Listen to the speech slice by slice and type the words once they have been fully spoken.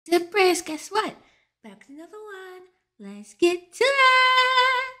Empress, guess what? Back to another one. Let's get to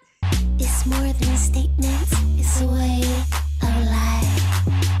it. It's more than statements, it's a way of life.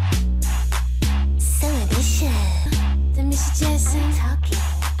 Celebration. The Miss Jason talking.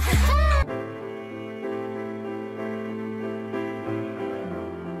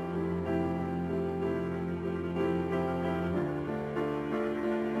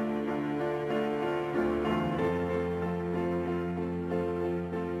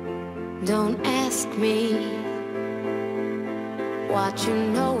 Don't ask me what you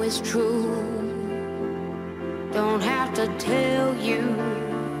know is true. Don't have to tell you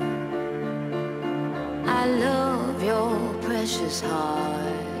I love your precious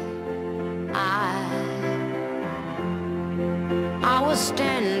heart. I was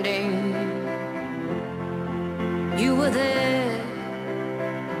standing, you were there.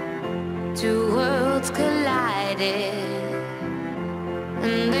 Two worlds collided,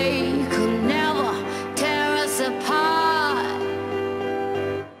 and they could never tear us apart.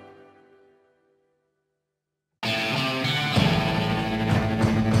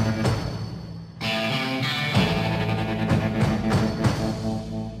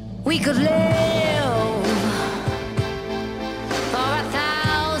 We could live for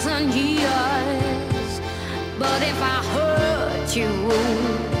 1,000 years, but if I hurt you,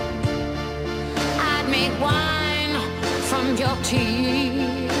 I'd make wine from your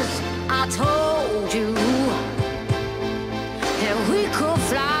tears. I told you that we could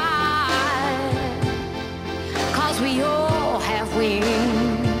fly, 'cause we all have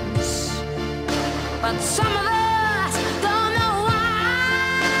wings, but some of us don't know why.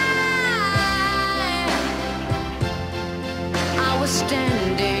 I was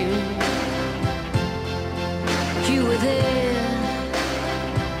standing, you were there.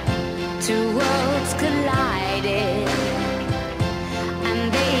 Two worlds collided, and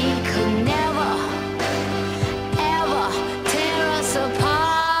they could never, ever tear us apart.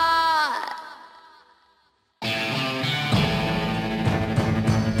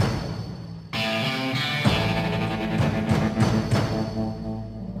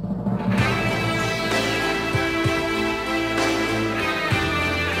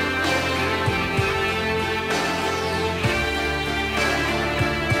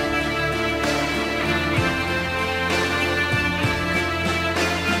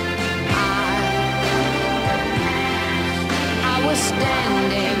 I was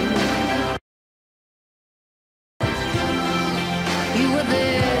standing, you were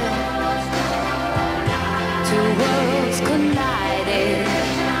there. Two worlds collided,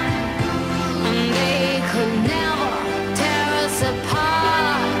 and they could never tear us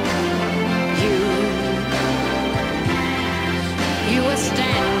apart. You were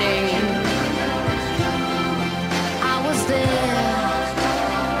standing, I was there.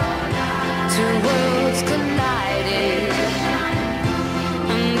 Two worlds collided,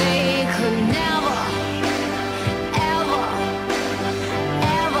 and they could never, ever,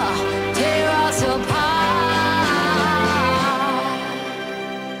 ever tear us apart.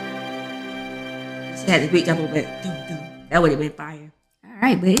 Just had to beat up a little bit. That would have been fire. All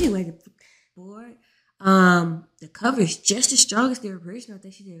right, but anyway, the board, the cover is just as strong as the original. I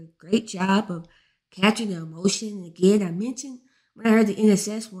think she did a great job of capturing the emotion. And again, I mentioned when I heard the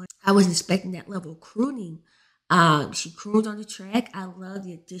INXS one, I wasn't expecting that level of crooning. She crooned on the track. I love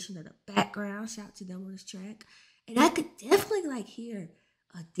the addition of the background. Shout out to them on this track. And I could definitely hear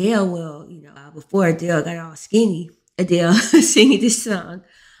Adele, before Adele got all skinny, Adele singing this song.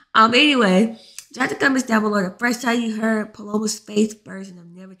 Anyway, drop the comments down below. The first time you heard Paloma's Space version of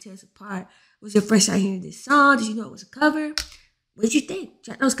Never Tear Us Apart was your first time hearing this song. Did you know it was a cover? What did you think?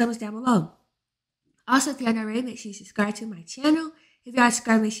 Drop those comments down below. Also, if you're not already, make sure you subscribe to my channel. If you are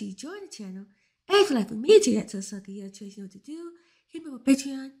subscribed, make sure you join the channel. And if you'd like for me to get to a sucker, your choice, you know what to do. Hit me up on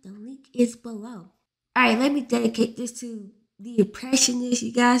Patreon. The link is below. All right, let me dedicate this to the Impressionists.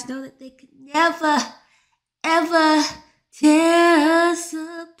 You guys know that they could never, ever tear us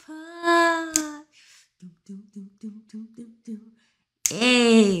apart.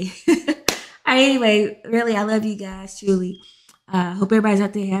 Hey. All right, anyway, really, I love you guys, truly. Hope everybody's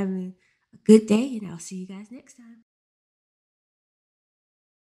out there having a good day, and I'll see you guys next time.